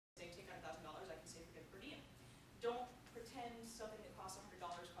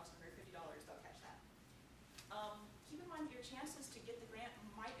one, your chances to get the grant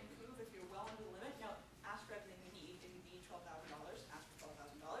might improve if you're well under the limit. Now, ask for everything you need. If you need $12,000, ask for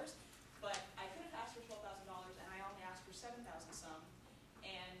 $12,000. But I could have asked for $12,000, and I only asked for $7,000 some.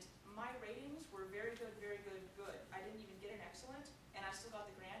 And my ratings were very good, good. I didn't even get an excellent, and I still got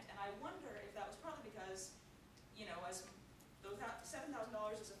the grant. And I wonder if that was partly because, you know, as $7,000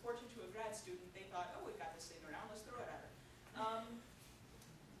 is a fortune to a grad student, they thought, oh, we've got this thing around, let's throw it at her.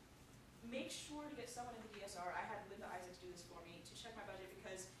 Make sure to get someone in the DSR. I had Linda Isaacs do this for me to check my budget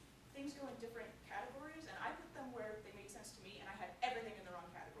because things go in different categories, and I put them where they made sense to me, and I had everything in the wrong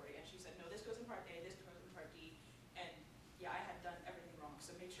category. And she said, no, this goes in Part A, this goes in Part D, and yeah, I had done everything wrong.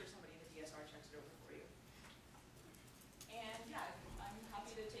 So make sure somebody in the DSR checks it over for you. And yeah, I'm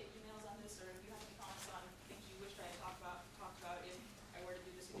happy to take emails on this, or if you have any comments on things you wish I had talked about if I were to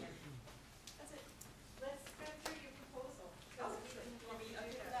do this again. That's it. Let's go through your proposal. Oh, sure. You want me to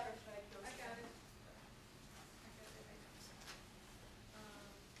do that, or should I go? I got it.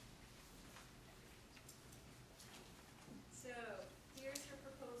 So, here's your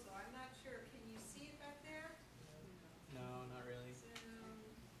proposal. I'm not sure. Can you see it back there? No, not really. Zoom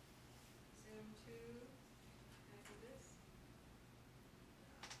 2. Can I do this?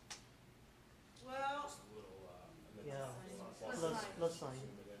 Well, Just a little, Yeah. Let's sign.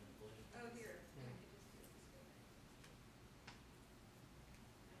 oh, here. Yeah. I could just do it this way.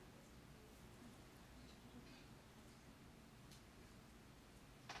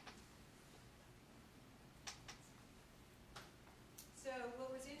 So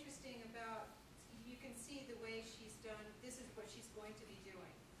what was interesting about, you can see the way she's done, this is what she's going to be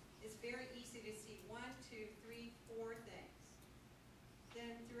doing. It's very easy to see 1, 2, 3, 4 things.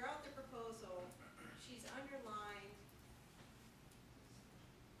 Then throughout the proposal, she's underlined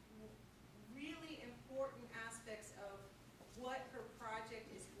really important aspects of what her project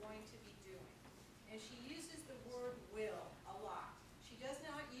is going to be doing. And she uses the word will a lot. She does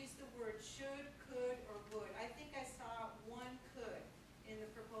not use the word should, could, or would. I think I saw one could in the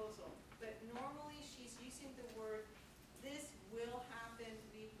proposal. But normally she's using the word, this will happen,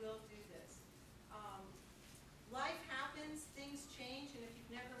 we will do this. Life happens, things change, and if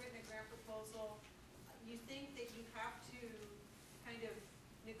you've never written a grant proposal, you think that you have to kind of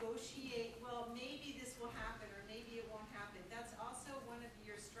negotiate, well, maybe this will happen or maybe it won't happen. That's also one of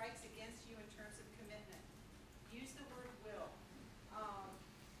your strikes against you in terms of commitment. Use the word will.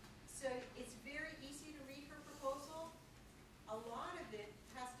 So it's very easy to read her proposal. A lot of it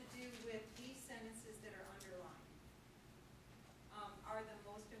has to do with these sentences that are underlined. Are the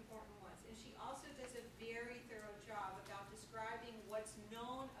most important ones. And she also does a very thorough job about describing what's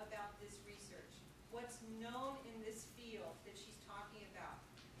known about this research, what's known in this field that she's talking about.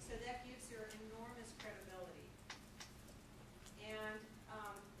 So that gives her enormous credibility. And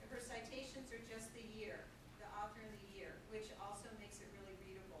her citations are just the year, the author and the year, which also makes it really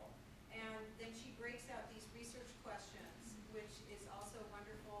readable. And then she breaks out these research questions, which is also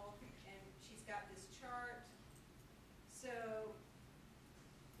wonderful. And she's got this chart. So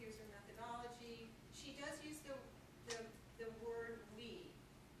here's her methodology. She does use the word we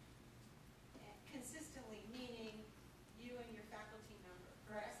consistently, meaning you and your faculty member,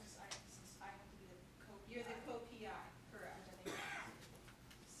 correct? Since I have to be the co-PI. You're the co-PI, correct.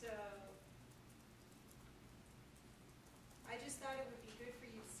 So I just thought it would be good for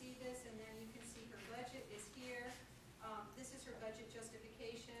you to see this, and then you can see her budget is here. This is her budget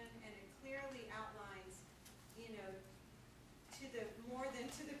justification, and it clearly outlines, you know, to the more than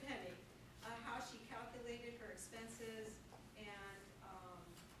to the penny, how she calculated her expenses and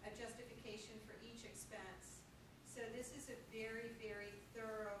a justification for each expense. So this is a very, very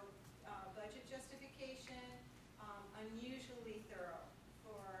thorough budget justification, unusually thorough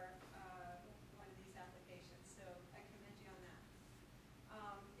for one of these applications. So I commend you on that.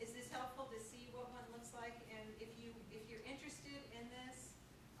 Is this helpful to see what one looks like? And if you're interested in this,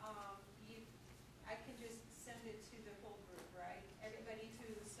 I can just send it to the whole group, right? Everybody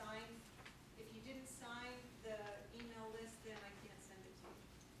who signed. If you didn't sign the email list, then I can't send it to you.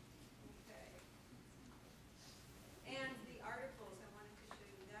 Okay. And the articles, I wanted to show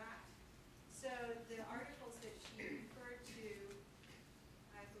you that. So the articles that she referred to,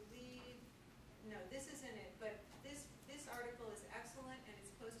 I believe, no, this isn't it, but this article is excellent, and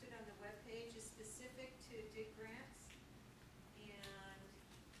it's posted on the webpage. It's specific to DIG grants. And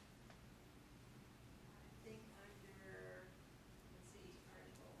I think under, let's see,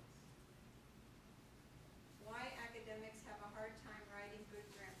 articles. Why academics have a hard time writing good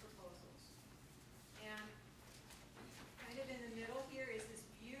grant proposals. And kind of in the middle here is this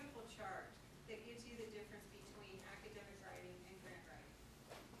beautiful chart that gives you the difference between academic writing and grant writing.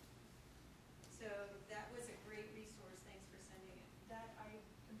 So that was a great resource. Thanks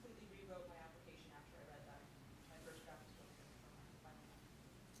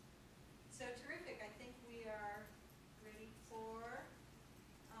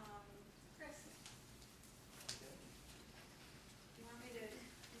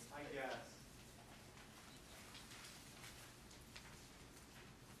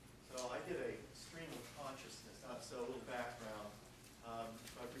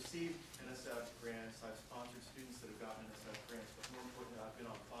received NSF grants, I've sponsored students that have gotten NSF grants, but more importantly, I've been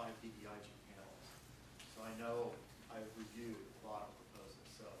on 5 DDIG panels. So I know I've reviewed a lot of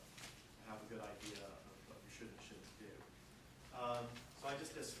proposals, so I have a good idea of what you should and shouldn't do. So I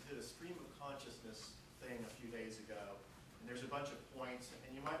just did a stream of consciousness thing a few days ago, and there's a bunch of points,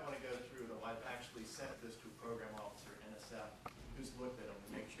 and you might want to go through them. I've actually sent this to a program officer at NSF who's looked at them to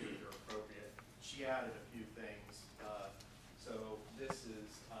make sure that they're appropriate. She added a few things. So this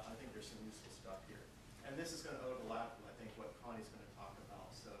is, I think there's some useful stuff here. And this is going to overlap with, I think, what Connie's going to talk about,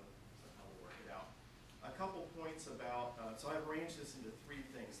 so how we'll work it out. A couple points about, so I've arranged this into 3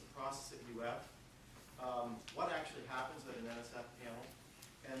 things: the process at UF, what actually happens at an NSF panel,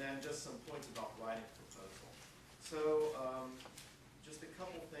 and then just some points about writing a proposal. So just a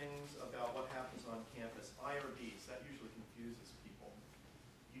couple things about what happens on campus. IRBs, that usually confuses people.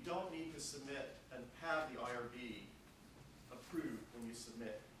 You don't need to submit and have the IRB approved when you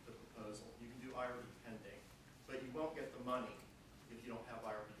submit the proposal. You can do IRB pending, but you won't get the money if you don't have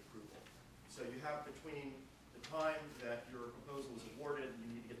IRB approval. So you have, between the time that your proposal is awarded and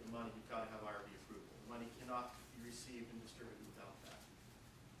you need to get the money, you've got to have IRB approval. The money cannot be received and distributed without that.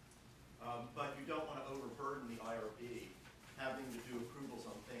 But you don't want to overburden the IRB having to do approvals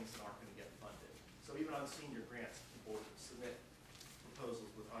on things that aren't going to get funded. So even on senior grants, people submit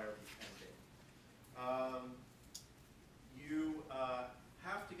proposals with IRB pending. You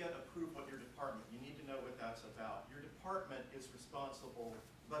have to get approved what your department, you need to know what that's about. Your department is responsible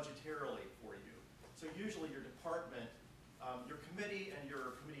budgetarily for you. So usually your department, your committee and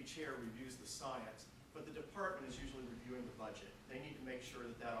your committee chair reviews the science, but the department is usually reviewing the budget. They need to make sure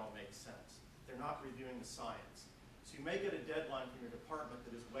that that all makes sense. They're not reviewing the science. So you may get a deadline from your department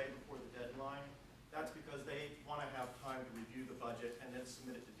that is way before the deadline. That's because they want to have time to review the budget and then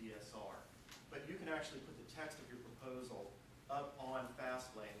submit it to DSR. But you can actually put the text of your proposal up on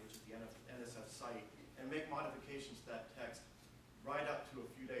Fastlane, which is the NSF site, and make modifications to that text right up to a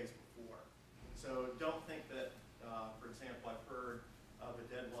few days before. So don't think that, for example, I've heard of a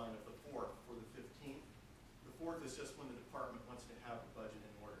deadline of the 4th for the 15th. The 4th is just when the department wants to have the budget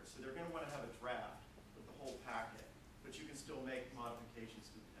in order. So they're going to want to have a draft with the whole packet, but you can still make modifications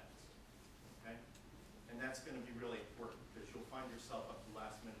to the text. Okay? And that's going to be really important because you'll find yourself up to the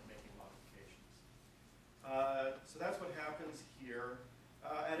last minute making modifications. So that's what happens here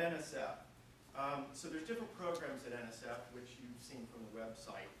at NSF. So there's different programs at NSF, which you've seen from the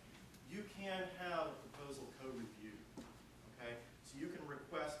website. You can have a proposal co-reviewed. Okay? So you can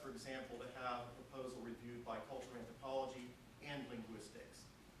request, for example, to have a proposal reviewed by cultural anthropology and linguistics.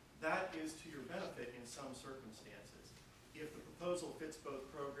 That is to your benefit in some circumstances. If the proposal fits both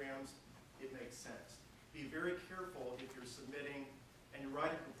programs, it makes sense. Be very careful if you're submitting and you're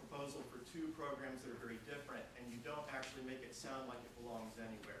writing a proposal for 2 programs that are very different and you don't actually make it sound like it belongs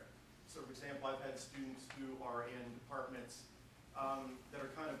anywhere. So for example, I've had students who are in departments that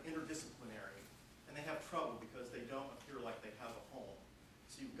are kind of interdisciplinary, and they have trouble because they don't appear like they have a home.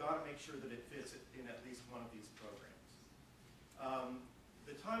 So you've got to make sure that it fits in at least one of these programs.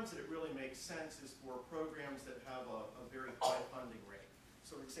 The times that it really makes sense is for programs that have a very high funding rate.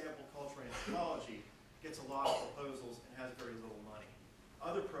 So for example, cultural anthropology gets a lot of proposals and has very little money.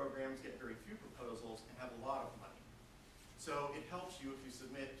 Other programs get very few proposals and have a lot of money. So it helps you if you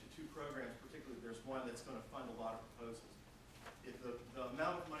submit to 2 programs, particularly if there's one that's going to fund a lot of proposals. If the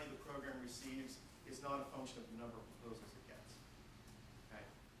amount of money the program receives is not a function of the number of proposals it gets. Okay?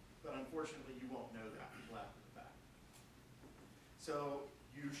 But unfortunately, you won't know that until after the fact. So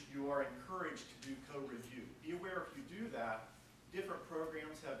you are encouraged to do co-review. Be aware if you do that, different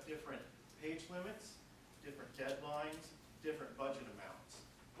programs have different page limits, different deadlines, different budget amounts.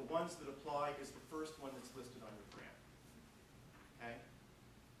 The ones that apply is the first one that's listed on your grant. Okay?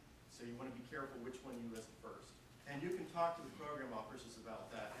 So you want to be careful which one you list first. And you can talk to the program officers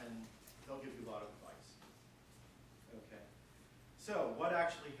about that, and they'll give you a lot of advice. Okay. So what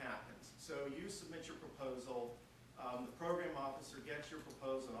actually happens? So you submit your proposal. The program officer gets your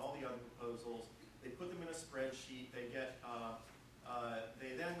proposal and all the other proposals. They put them in a spreadsheet. They get.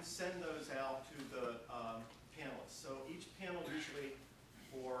 They then send those out to the panelists. So each panel usually,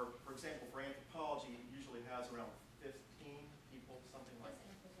 for example, for anthropology, usually has around 15 people, something like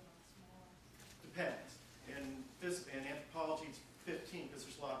that. Depends. In anthropology, it's 15 because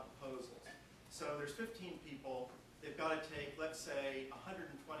there's a lot of proposals. So there's 15 people. They've got to take, let's say,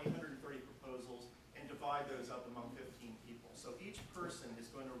 120, 130 proposals and divide those up among 15 people. So each person is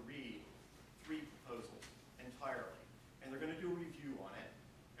going to read 3 proposals entirely. And they're going to do a review on it.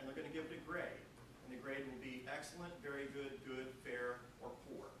 And they're going to give it a grade. And the grade will be excellent, very good, good, fair, or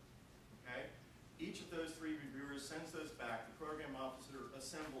poor. Okay? Each of those 3 reviewers sends those back. The program officer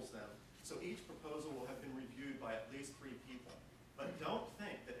assembles them. So each proposal will have been reviewed by at least 3 people. But don't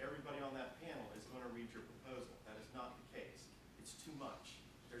think that everybody on that panel is going to read your proposal. That is not the case. It's too much.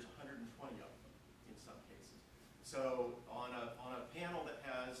 There's 120 of them in some cases. So on a panel that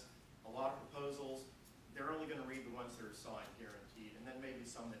has a lot of proposals, they're only going to read the ones that are signed, guaranteed, and then maybe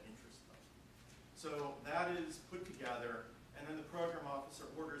some that interest them. So that is put together, and then the program officer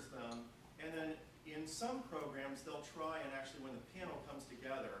orders them, and then in some programs, they'll try and actually, when the panel comes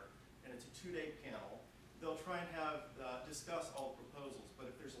together, and it's a 2-day panel, they'll try and have, discuss all proposals, but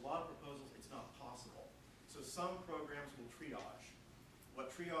if there's a lot of proposals, it's not possible. So some programs will triage.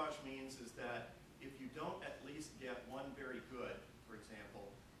 What triage means is that if you don't at least get one very good, for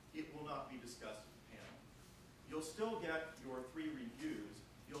example, it will not be discussed at the panel. You'll still get your 3 reviews,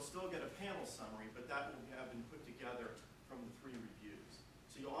 you'll still get a panel summary, but that will have been put together from the 3 reviews.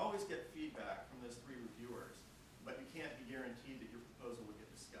 So you'll always get feedback from those 3 reviewers, but you can't be guaranteed that your proposal will get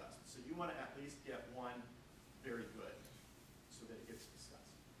discussed. So you want to at least get one very good so that it gets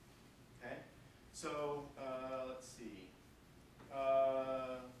discussed. Okay? So let's see.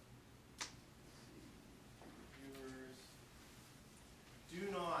 Reviewers. Do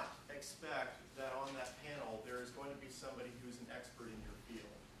not expect that on that panel there is going to be somebody who's an expert in your field.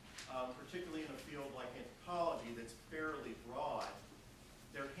 Particularly in a field like anthropology that's fairly broad,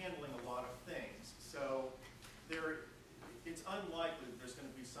 they're handling a lot of things. So it's unlikely that there's going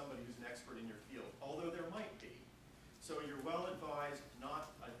to be somebody who's an expert in your field, although there might be. So you're well advised,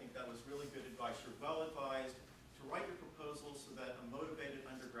 I think that was really good advice, you're well advised to write your proposal so that a motivated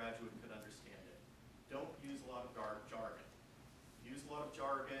undergraduate could understand it. Don't use a lot of jargon. Use a lot of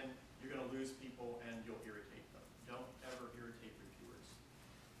jargon, you're going to lose people and you'll irritate them. Don't ever irritate reviewers.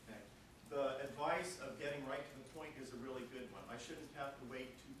 Okay? The advice of getting right to the point is a really good one. I shouldn't have to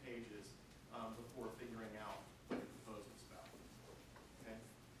wait 2 pages before figuring out what your proposal's about. Okay?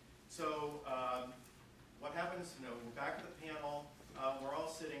 So what happens, we're back at the panel, we're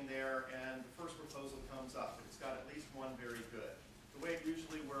all sitting there, and the first proposal comes up. It's got at least one very good. The way it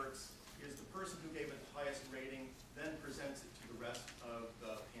usually works is the person who gave it the highest rating then presents it to the rest of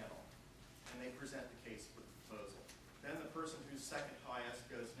the panel, and they present the case for the proposal. Then the person who's second highest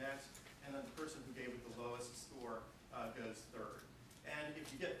goes next, and then the person who gave it the lowest score goes third. And if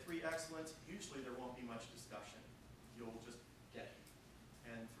you get 3 excellents, usually there won't be much discussion. You'll just get it.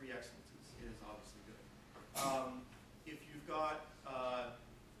 And 3 excellents is obviously good. If you've got,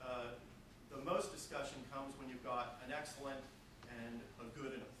 the most discussion comes when you've got an excellent and a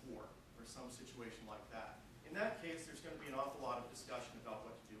good and a poor, or some situation like that. In that case, there's going to be an awful lot of discussion about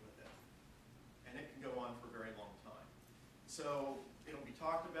what to do with it. And it can go on for a very long time. So it'll be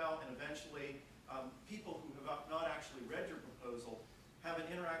talked about, and eventually people who have not actually read your proposal have an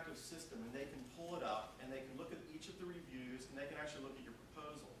interactive system, and they can pull it up, and they can look at each of the reviews, and they can actually look at your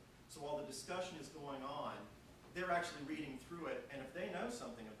proposal. So while the discussion is going on, they're actually reading through it, and if they know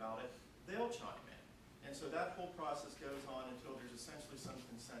something about it, they'll chime in. And so that whole process goes on until there's essentially some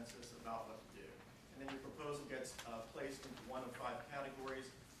consensus about what to do. And then your proposal gets placed into one of 5 categories.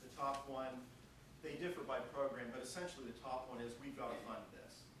 The top one, they differ by program, but essentially the top one is, we've got to fund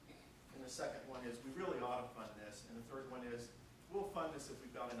this. And the second one is, we really ought to fund this. And the third one is, we'll fund this if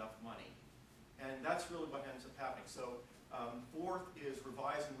we've got enough money. And that's really what ends up happening. So 4th is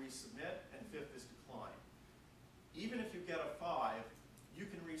revise and resubmit, and 5th is decline. Even if you get a 5, you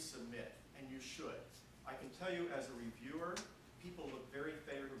can resubmit, and you should. I can tell you as a reviewer, people look very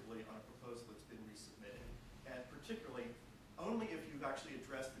favorably on a proposal that's been resubmitted. And particularly, only if you've actually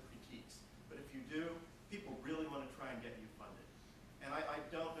addressed the critiques. But if you do, people really want to try and get you funded. And I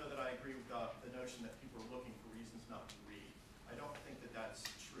don't know that I agree with the notion that people are looking for reasons not to read. I don't think that that's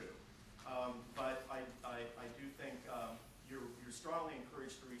true. But I do think you're strongly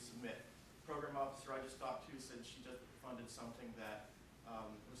encouraged to resubmit. Program officer I just talked to said she just funded something that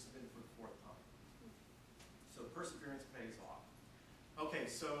was submitted for the 4th time. So perseverance pays off. Okay,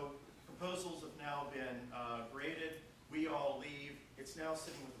 so proposals have now been graded. We all leave. It's now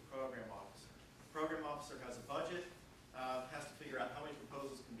sitting with the program officer. The program officer has a budget, has to figure out how many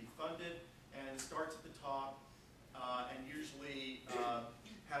proposals can be funded, and starts at the top, and usually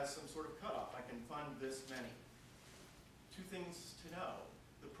has some sort of cutoff. I can fund this many. 2 things to know.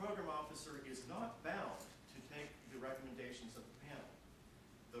 The program officer is not bound to take the recommendations of the panel.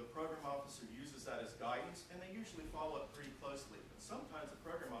 The program officer uses that as guidance, and they usually follow it pretty closely. But sometimes the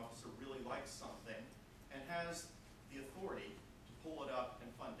program officer really likes something and has the authority to pull it up and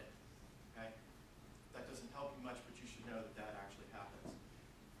fund it. Okay? That doesn't help you much, but you should know that that actually happens.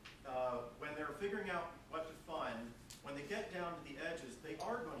 When they're figuring out what to fund, when they get down to the edges, they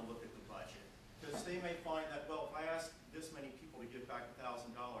are going to look at the budget. Because they may find that, well, if I ask this many people to give back $1,000,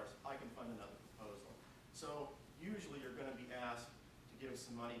 So usually you're going to be asked to give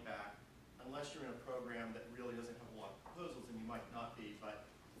some money back, unless you're in a program that really doesn't have a lot of proposals, and you might not be, but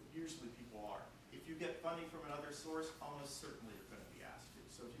usually people are. If you get funding from another source, almost certainly you're going to be asked to.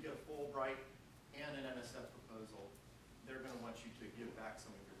 So if you get a Fulbright and an NSF proposal, they're going to want you to give back some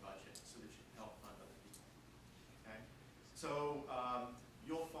of your budget so that you can help fund other people. Okay? So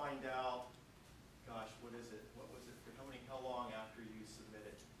you'll find out, gosh, what is it? What was it? How long after you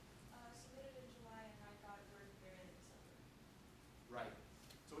submitted? Submitted in July, and I got word at the very end of December. Right.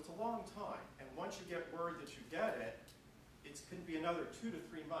 So it's a long time. And once you get word that you get it, it can be another 2 to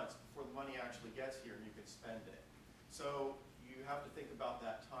 3 months before the money actually gets here and you can spend it. So you have to think about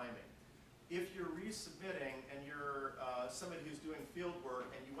that timing. If you're resubmitting and you're somebody who's doing field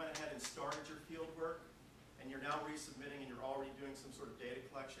work and you went ahead and started your field work and you're now resubmitting and you're already doing some sort of data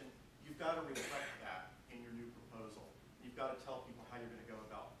collection, you've got to reflect that in your new proposal. You've got to tell people how you're going to go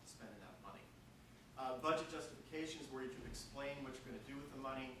about spending that money. Budget justification is where you can explain what you're going to do with the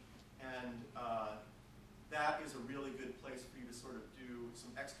money, and that is a really good place for you to sort of do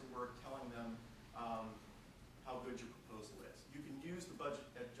some extra work telling them how good your proposal is. You can use the budget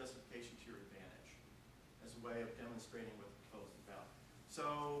justification to your advantage as a way of demonstrating what the proposal is about.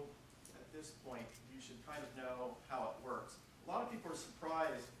 So at this point, you should kind of know how it works. A lot of people are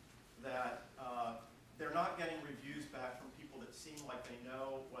surprised that they're not getting reviews back from people that seem like they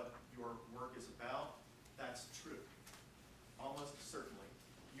know what your work is about. That's true, almost certainly.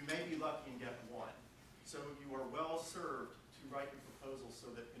 You may be lucky and get one. So you are well served to write your proposal so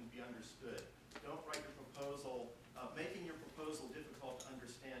that it can be understood. Don't write your proposal. Making your proposal difficult to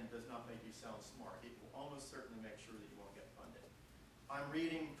understand does not make you sound smart. It will almost certainly make sure that you won't get funded. I'm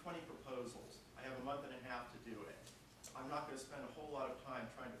reading 20 proposals. I have a month and a half to do it. I'm not going to spend a whole lot of time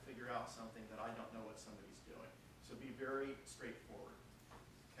trying to figure out something that I don't know what somebody's doing. So be very straightforward.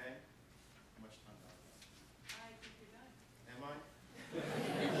 Okay? How much time do I have? I think you're done. Am I?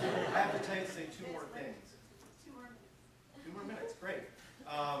 I have to say 2 more things. 2 more minutes. 2 more minutes, great.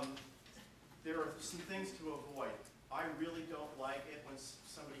 There are some things to avoid. I really don't like it when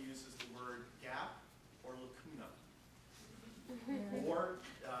somebody uses the word gap or lacuna. Or,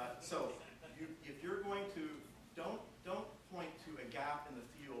 if you're going to, don't point to a gap in the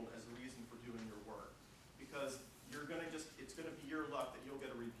field as a reason for doing your work. Because you're going to it's going to be your luck that you'll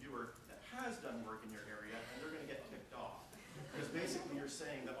get a reviewer that has done work in your area, and they're going to get ticked off. Because basically you're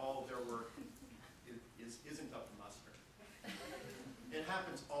saying that all of their work isn't up to muster. It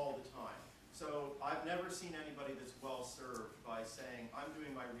happens all the time. So I've never seen anybody that's well served by saying, I'm doing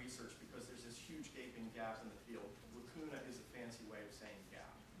my research because there's this huge gaping gap in the field. Lacuna is a fancy way of saying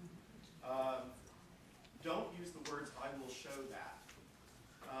gap. Don't use the words, I will show that.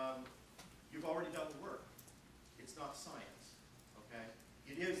 You've already done the work. It's not science, okay?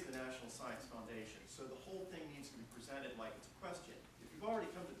 It is the National Science Foundation, so the whole thing needs to be presented like it's a question. If you've already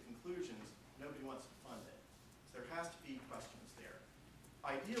come to the conclusions, nobody wants to fund it. So there has to be questions there.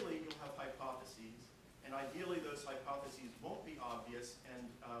 Ideally, you'll have hypotheses, and ideally those hypotheses won't be obvious, and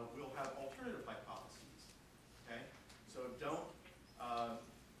we'll have alternative hypotheses, okay? So don't,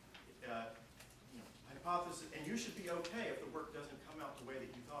 hypothesis, and you should be okay if the work doesn't